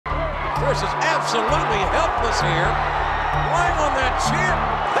Trish is absolutely helpless here. Lying on that chair.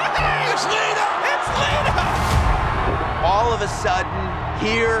 It's Lita! It's Lita! All of a sudden,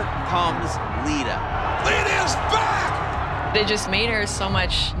 here comes Lita. Lita is back! It just made her so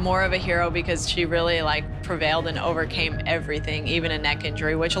much more of a hero because she really prevailed and overcame everything, even a neck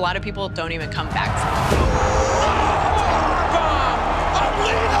injury, which a lot of people don't even come back from. A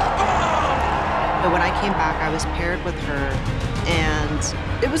Lita bomb! But when I came back, I was paired with her,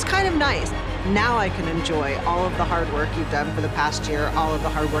 and it was kind of nice. Now I can enjoy all of the hard work you've done for the past year, all of the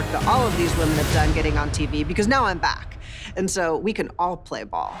hard work that all of these women have done getting on TV, because now I'm back. And so we can all play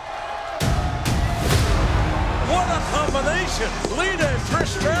ball. What a combination Lita and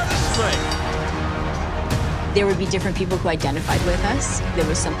Trish Stratus make. There would be different people who identified with us. There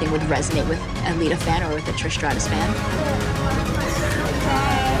was something would resonate with a Lita fan or with a Trish Stratus fan.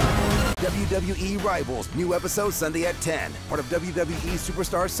 WWE Rivals, new episode Sunday at 10. Part of WWE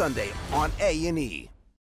Superstar Sunday on A&E.